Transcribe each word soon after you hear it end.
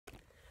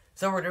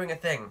So we're doing a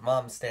thing.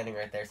 Mom's standing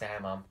right there. Say hi,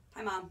 Mom.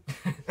 Hi, Mom.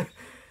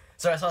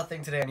 So I saw a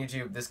thing today on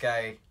YouTube. This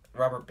guy,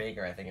 Robert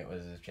Baker, I think it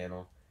was his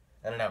channel.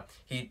 I don't know.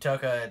 He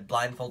took a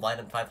blindfolded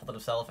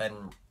himself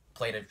and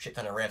played a shit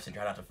ton of riffs and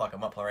tried not to fuck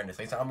him up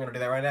horrendously. So I'm gonna do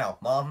that right now.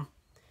 Mom.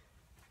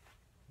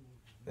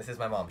 This is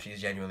my mom.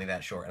 She's genuinely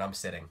that short, and I'm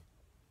sitting.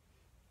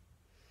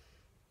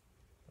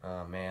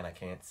 Oh man, I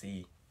can't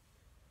see.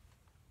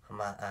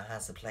 My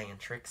eyes are playing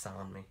tricks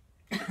on me.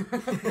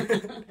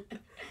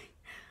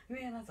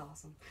 Man, that's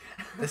awesome.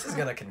 This is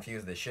gonna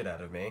confuse the shit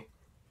out of me.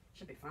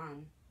 Should be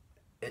fun.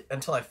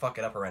 Until I fuck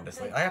it up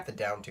horrendously. Okay. I have to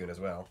down tune as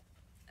well.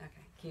 Okay.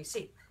 Can you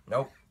see?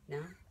 Nope. No?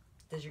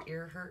 Does your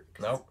ear hurt?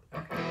 Nope.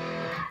 Okay.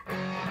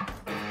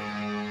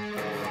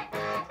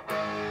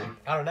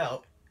 I don't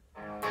know.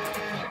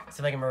 See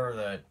if I can remember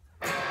the...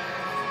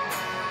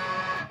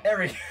 There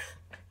we go.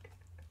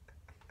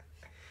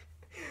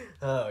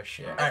 Oh,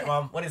 shit. Okay. Alright,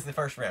 Mom, what is the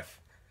first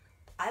riff?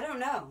 I don't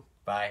know.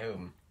 By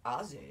whom?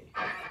 Ozzy.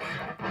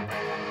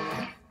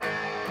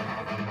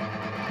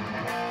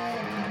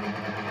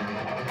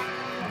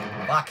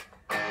 Fuck.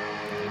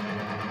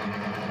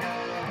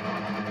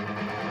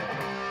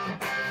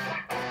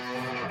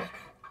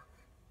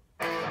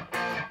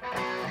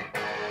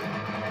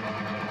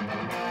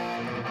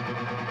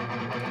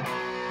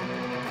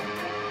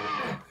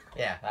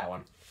 Yeah, that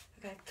one.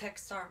 Okay,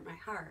 Kickstart My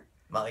Heart.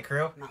 Motley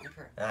Crue? Motley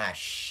Crue. Ah,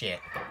 shit.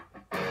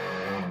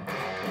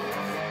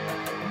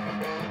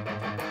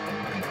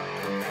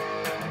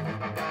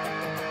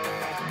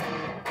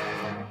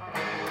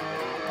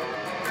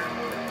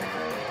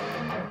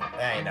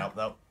 Hey, nope.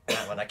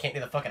 That one. I can't do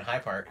the fucking high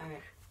part.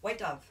 Alright. White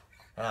Dove.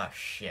 Ah,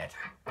 shit.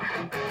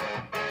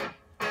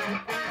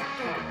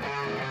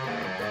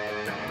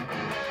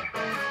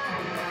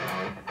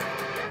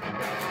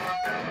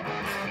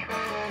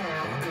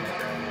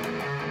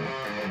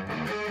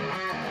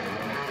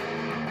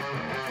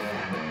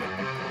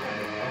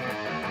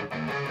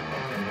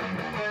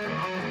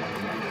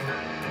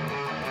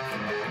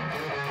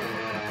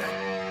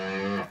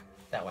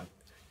 That one.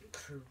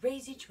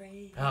 Crazy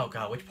Train. Oh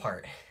god, which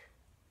part?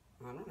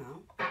 I don't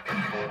know.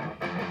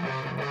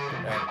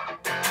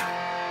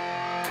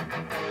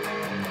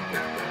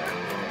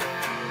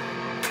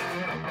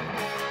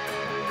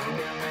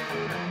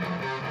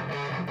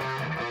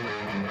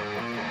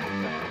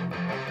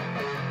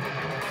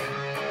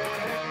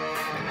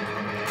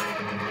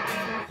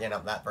 Yeah,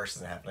 no, that verse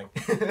isn't happening.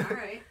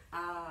 Alright.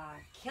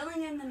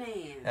 Killing in the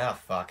Name. Oh,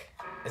 fuck.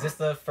 Is this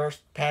the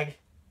first peg?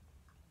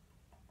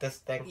 This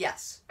thing?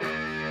 Yes.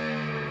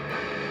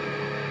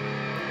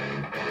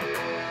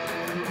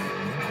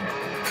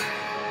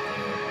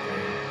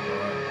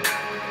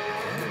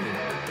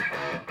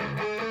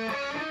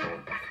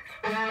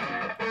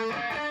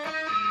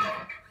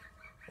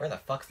 Where the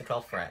fuck's the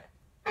 12th fret?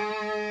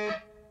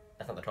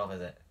 That's not the 12th,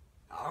 is it?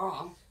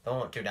 Oh. The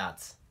one with two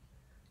dots.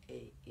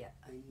 Yeah,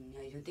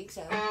 I don't think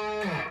so.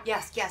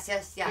 Yes, yes,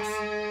 yes, yes.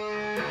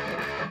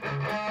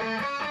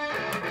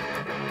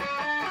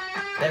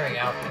 There we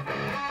go.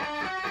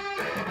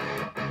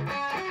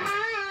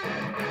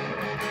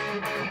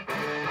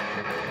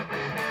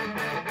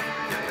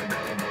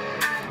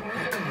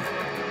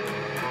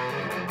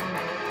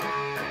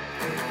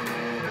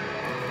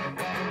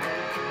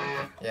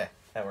 Yeah,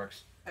 that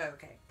works.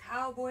 Okay,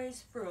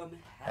 Cowboys from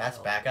Hell. That's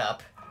back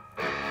up.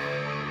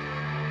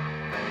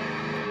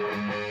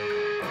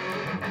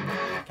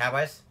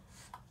 Cowboys?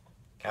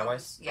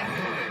 Cowboys? Yeah.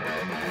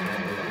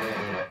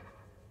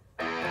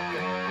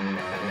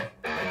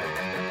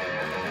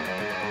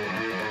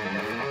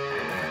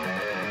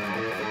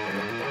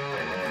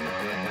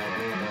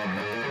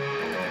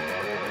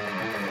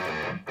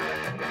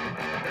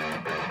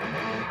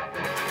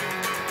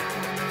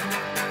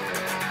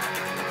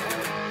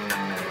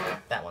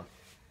 That one.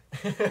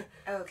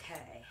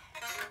 Okay.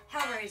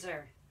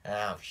 Hellraiser.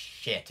 Oh,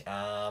 shit.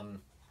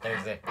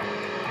 There's the...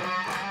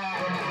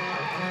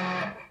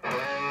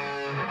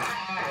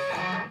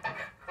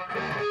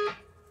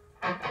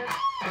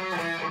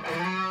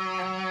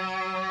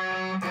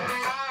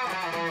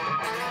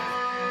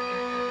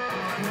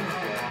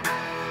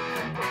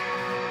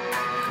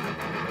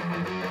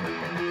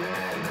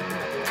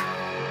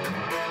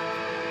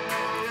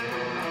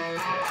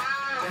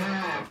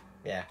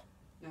 Yeah.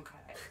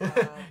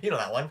 Okay. You know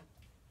that one.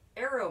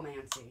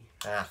 Aeromancy.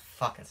 Ah,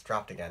 fuck, it's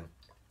dropped again.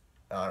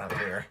 Oh, I don't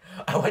have a tuner.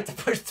 I went to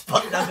push the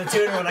button on the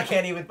tuner when I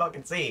can't even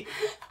fucking see.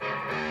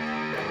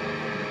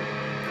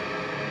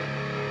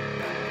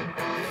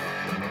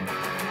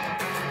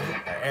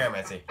 Alright,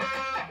 Aeromancy.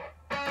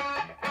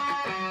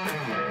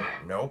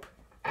 Nope.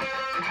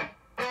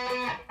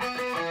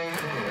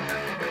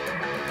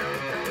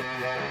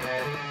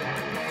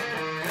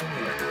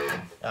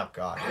 Oh,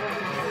 God.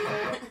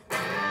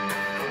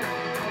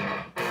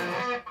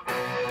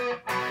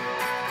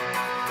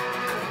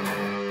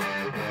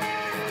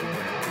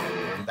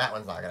 That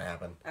one's not gonna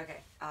happen. Okay.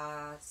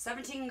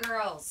 17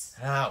 Girls.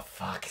 Oh,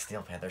 fuck.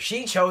 Steel Panther.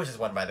 She chose this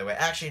one, by the way.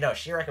 Actually, no.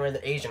 She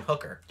recommended Asian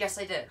Hooker. Yes,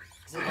 I did.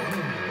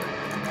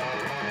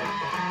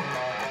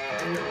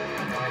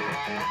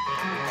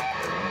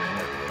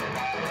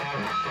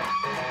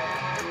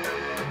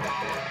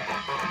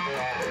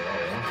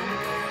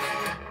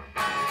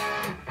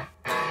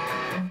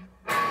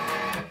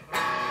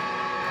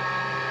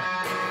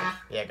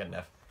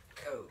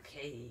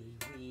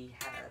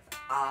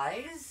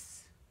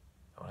 eyes.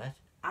 What?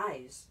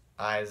 Eyes.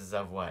 Eyes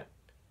of what?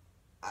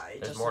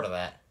 There's more to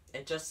that.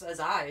 It just says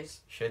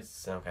eyes.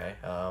 Okay.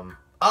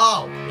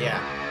 Oh, yeah.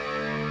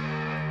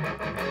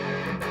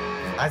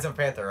 Eyes of a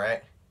Panther,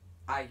 right?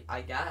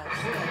 I guess.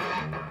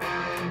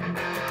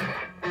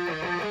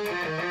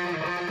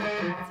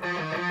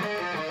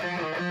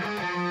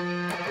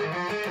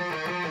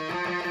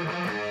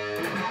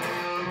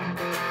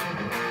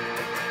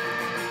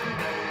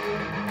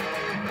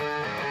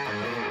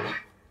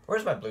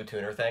 Where's my blue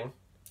tuner thing?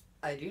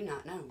 I do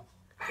not know.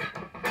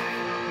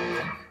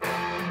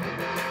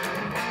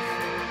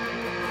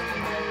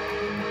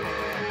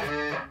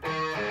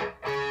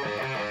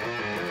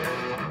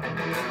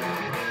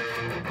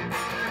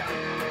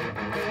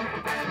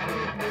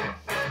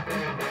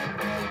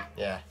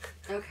 Yeah.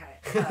 Okay.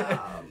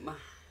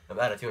 I'm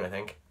out of tune, I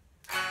think.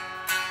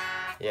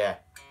 Yeah.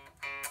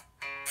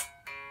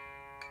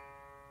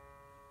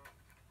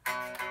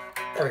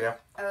 There we go.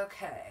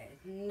 Okay.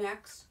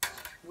 Next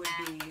would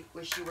be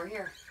Wish You Were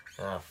Here.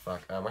 Oh,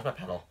 fuck. Where's my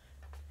pedal?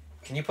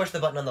 Can you push the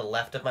button on the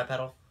left of my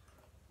pedal?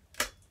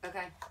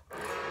 Okay.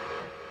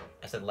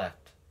 I said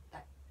left.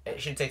 It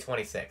should say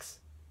 26.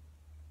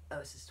 Oh,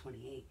 this is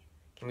 28.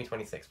 Give me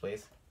 26,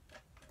 please.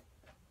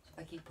 If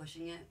I keep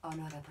pushing it... Oh,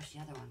 no, I gotta push the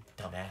other one.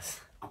 Dumbass.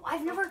 Oh,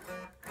 I've never...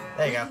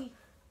 There you go.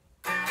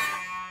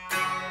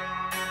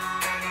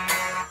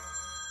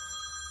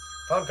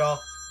 Phone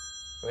call.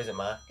 Who is it,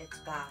 Ma? It's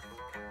back.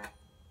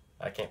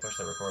 I can't push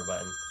the record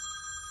button.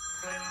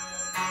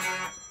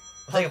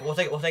 We'll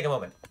take a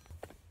moment.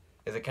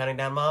 Is it counting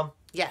down, Mom?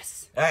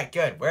 Yes. Alright,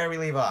 good. Where do we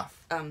leave off?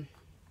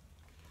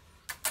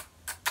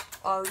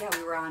 Oh, yeah,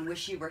 we were on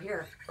Wish You Were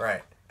Here.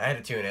 Right. I had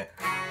to tune it.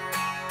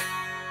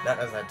 That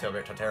doesn't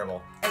sound too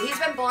terrible. And he's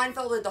been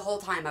blindfolded the whole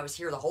time. I was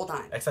here the whole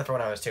time. Except for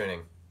when I was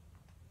tuning.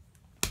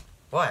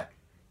 What?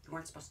 You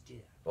weren't supposed to do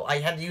that. Well, I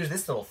had to use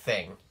this little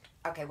thing.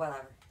 Okay,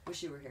 whatever.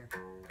 Wish You Were Here.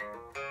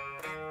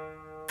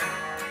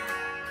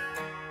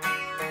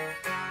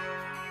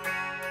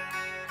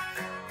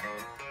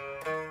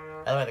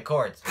 By the way, the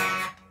chords.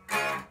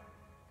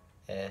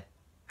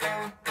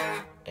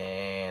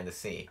 And the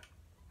C.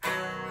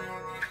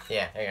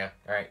 Yeah, there you go.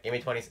 Alright, give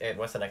me 20...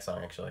 what's the next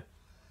song, actually?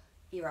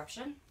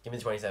 Eruption? Give me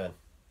 27.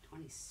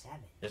 27.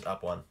 Just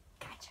up one.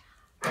 Gotcha.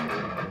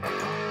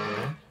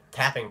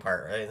 Tapping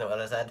part, right? Isn't that what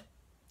I said?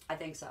 I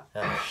think so.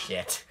 Oh,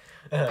 shit.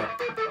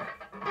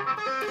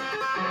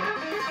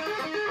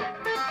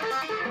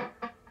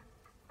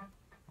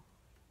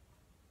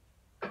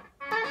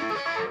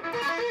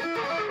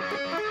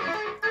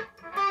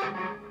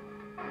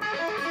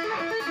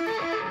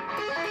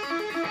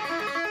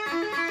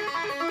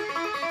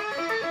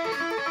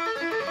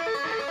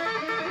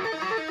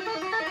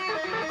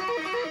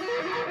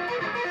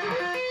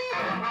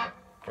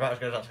 About as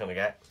good as that's gonna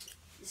get.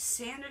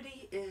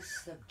 Sanity is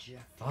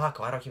subjective. Fuck,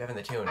 why do I keep having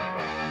the tune?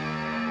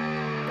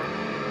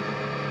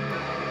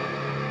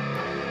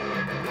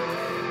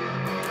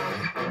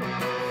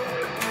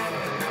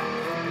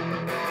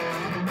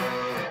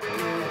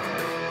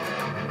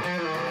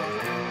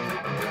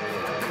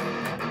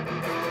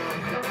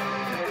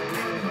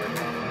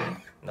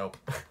 Nope.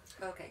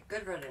 Okay,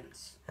 good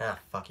riddance. Ah,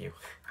 fuck you.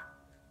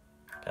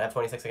 Can I have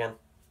 26 again?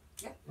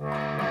 Yep.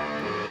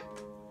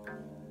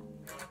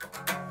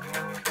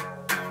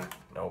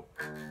 Nope.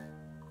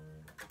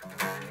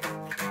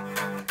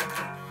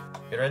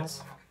 Good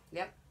riddance?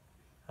 Yep.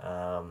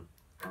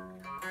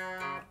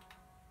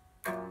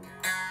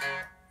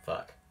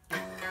 Fuck.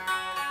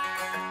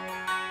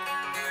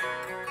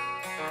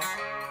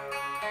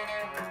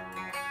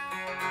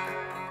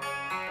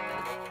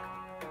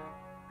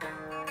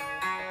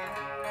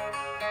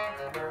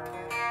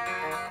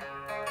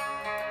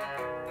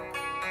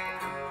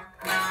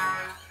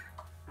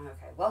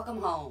 Okay,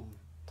 welcome home.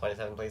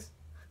 27, please.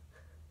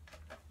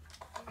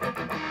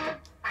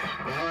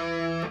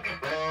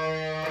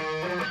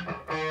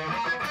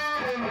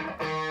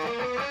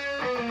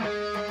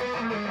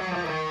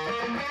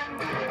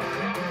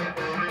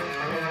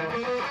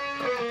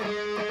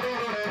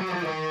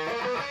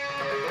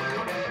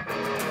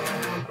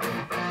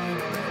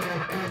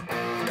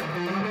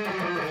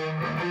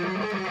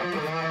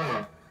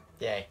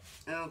 Yay.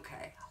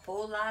 Okay,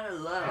 whole lot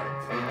of love.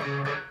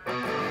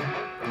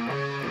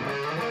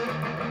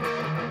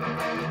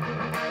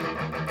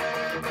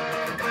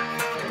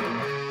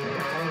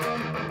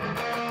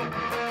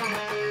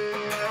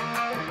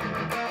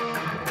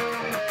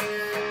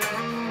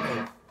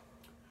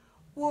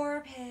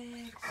 War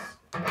pigs.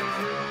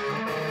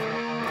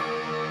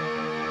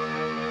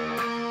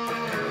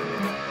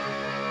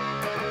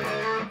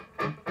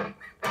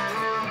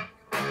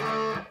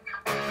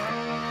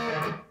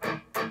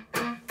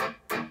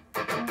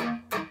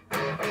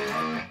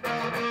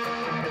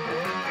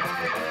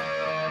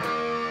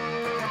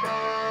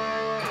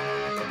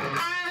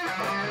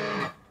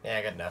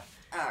 Yeah, good enough.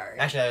 Alright.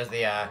 Actually, that was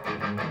the,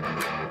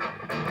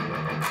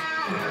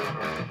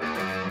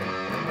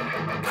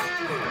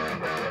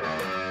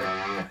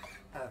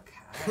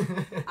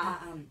 Okay.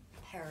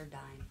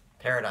 Paradigm.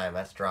 Paradigm,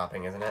 that's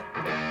dropping, isn't it?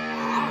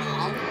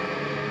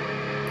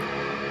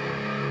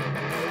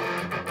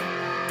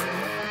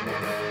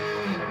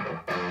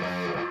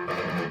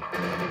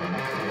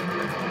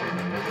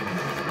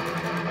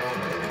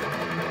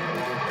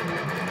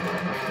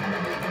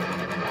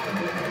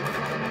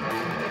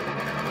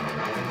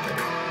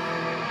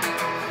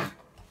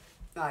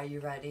 Are you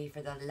ready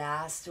for the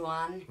last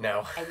one?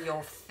 No. And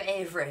your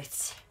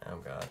favorite. Oh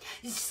god.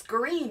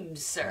 Scream,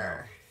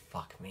 sir. Oh,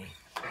 fuck me.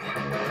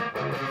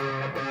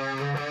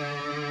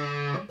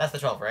 That's the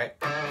 12th, right?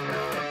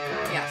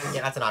 Yes.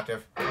 Yeah, that's an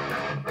octave.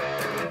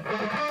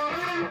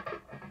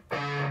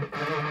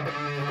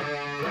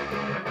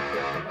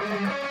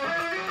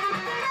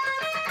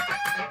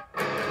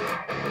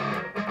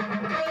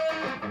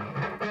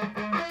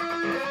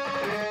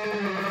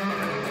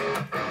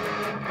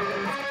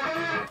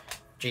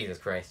 Jesus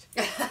Christ.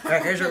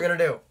 Alright, here's what we're gonna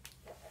do.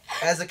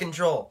 As a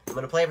control, I'm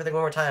gonna play everything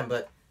one more time,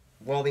 but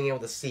while being able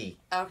to see.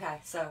 Okay,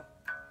 so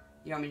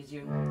you want me to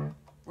do...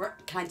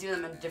 Can I do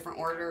them in a different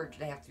order, or do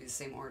they have to be the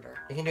same order?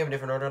 You can do them in a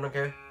different order, I don't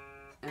care.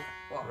 Okay,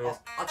 well, Yes.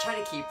 I'll try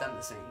to keep them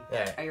the same.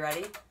 Yeah. Are you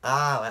ready?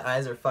 Ah, my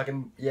eyes are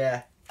fucking...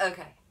 yeah.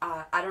 Okay,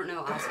 I don't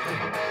know. Okay,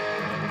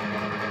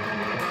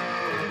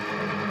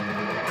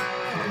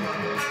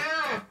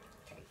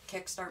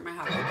 kickstart my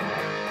house.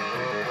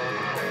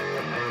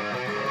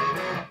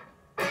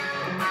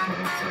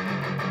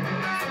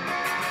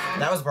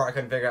 That was the part I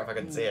couldn't figure out if I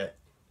couldn't see it.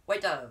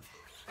 White dove.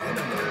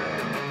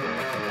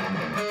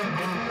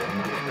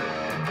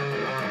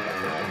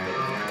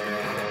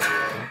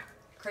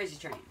 Crazy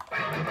train.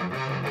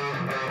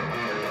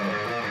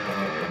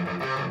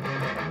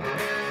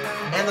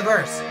 And the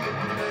verse.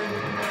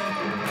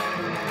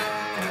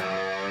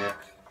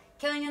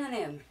 Killing in the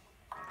name.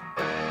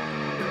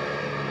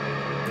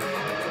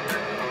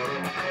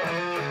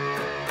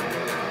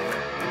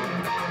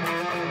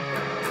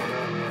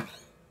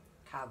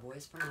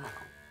 Cowboys from Hell.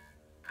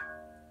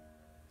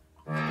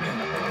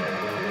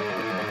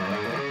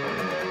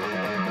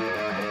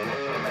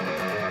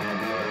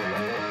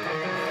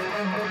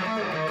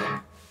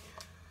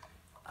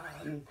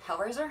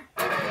 Hellraiser?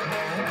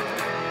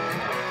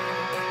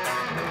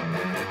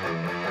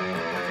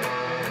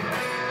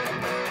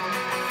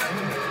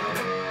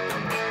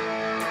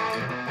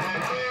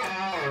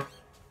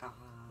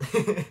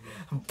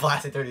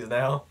 Blasting 30s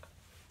now.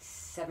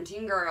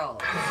 17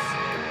 Girls.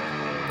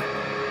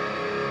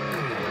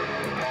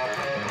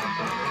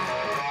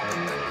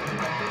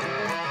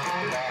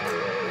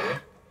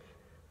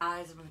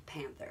 Eyes of a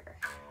Panther.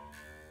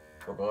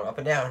 We're going up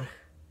and down.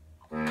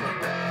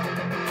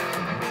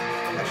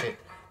 Actually,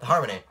 the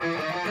harmony.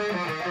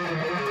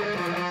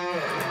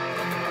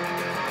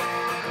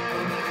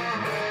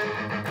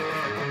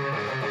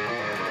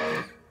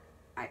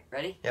 Alright,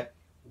 ready? Yep.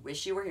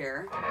 Wish You Were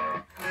Here.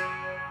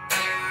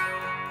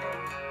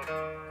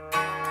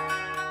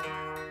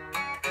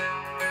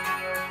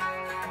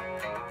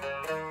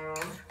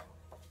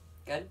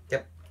 Good?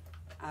 Yep.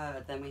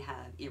 Then we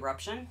have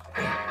Eruption.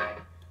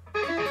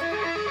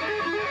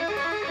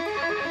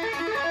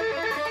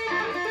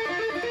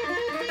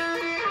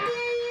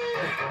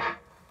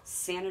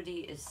 Sanity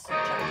is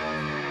subjective.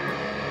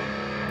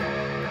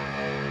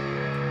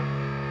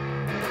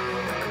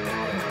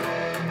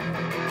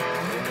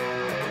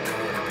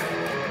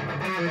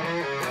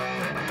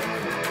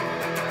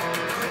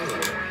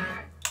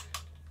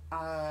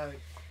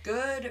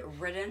 Good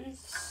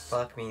Riddance.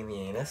 Fuck me in the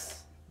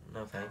anus.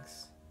 No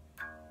thanks.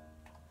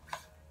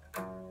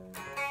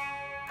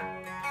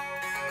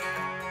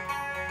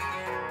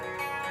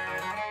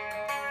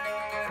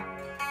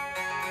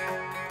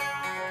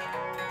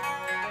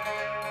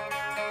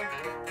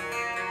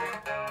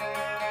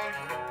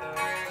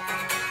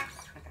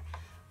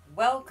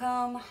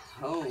 Welcome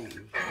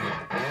Home.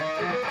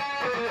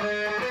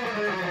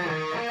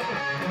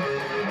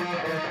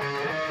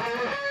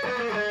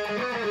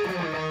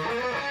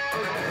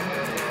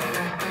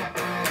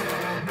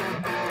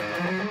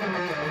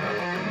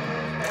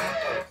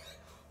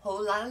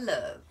 Whole Lot of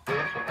Love.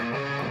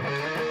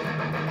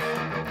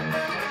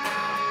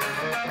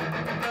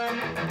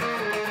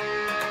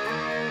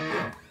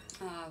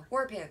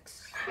 War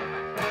Pigs.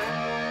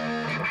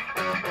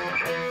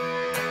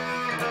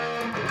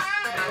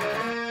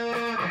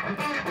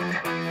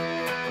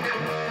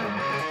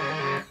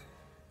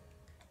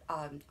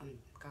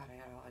 God, I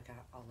got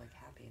all like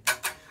happy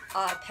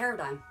about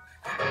Paradigm.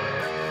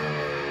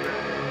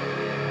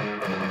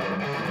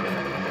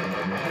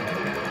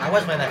 I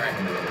was playing that right.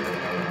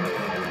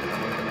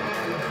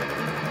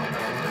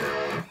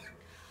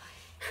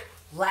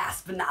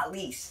 Last but not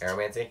least.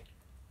 Aromancy?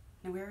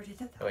 No, we already did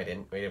that. Oh, we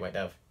didn't. We did White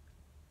Dove.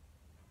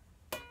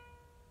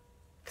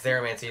 Because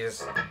Aromancy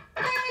is...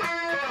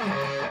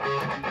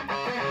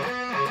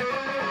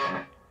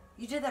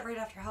 You did that right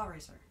after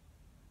Hellraiser.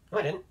 No,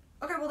 I didn't.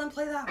 Okay, well then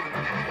play that one.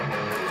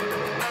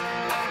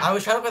 I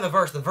was trying to play the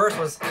verse. The verse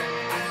was...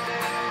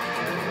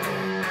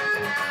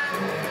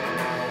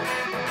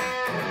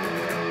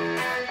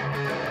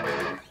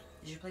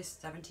 Did you play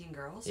 17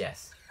 Girls?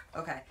 Yes.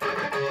 Okay.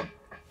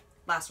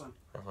 Last one.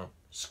 Uh-huh.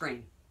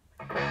 Scream.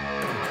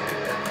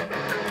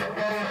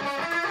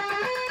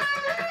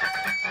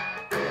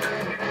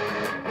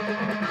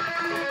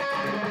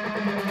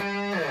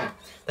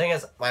 Thing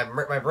is, my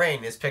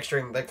brain is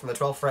picturing, like, from the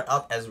 12th fret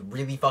up as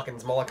really fucking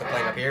small, like I'm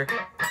playing up here.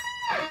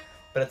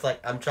 But it's like,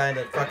 I'm trying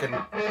to fucking...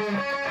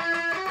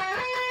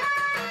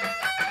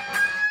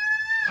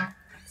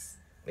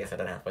 At least I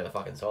didn't have to play the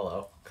fucking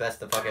solo. Cause that's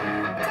the fucking...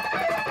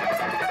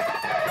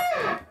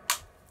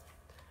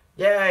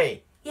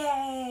 Yay!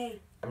 Yay!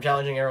 I'm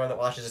challenging everyone that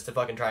watches this to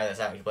fucking try this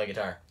out. You play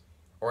guitar.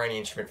 Or any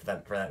instrument for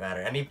that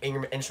matter. Any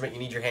instrument you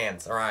need your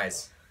hands or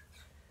eyes.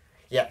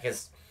 Yeah,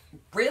 because...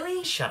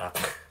 Really? Shut up.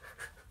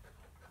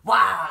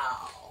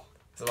 Wow!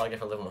 It's a lot of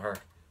gift for living with her.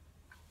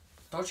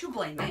 Don't you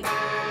blame me.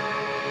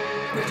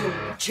 We're doing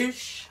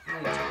chish.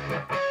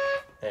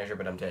 Yeah, sure,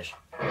 but I'm Tish.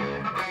 Here's the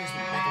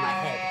back of my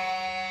head.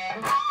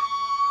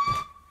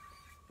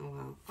 Oh,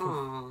 wow.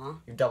 Aww.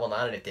 You double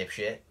knotted it,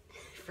 dipshit.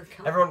 I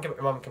forgot. Everyone,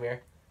 Mom, come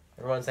here.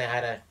 Everyone say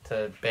hi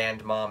to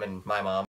band mom and my mom.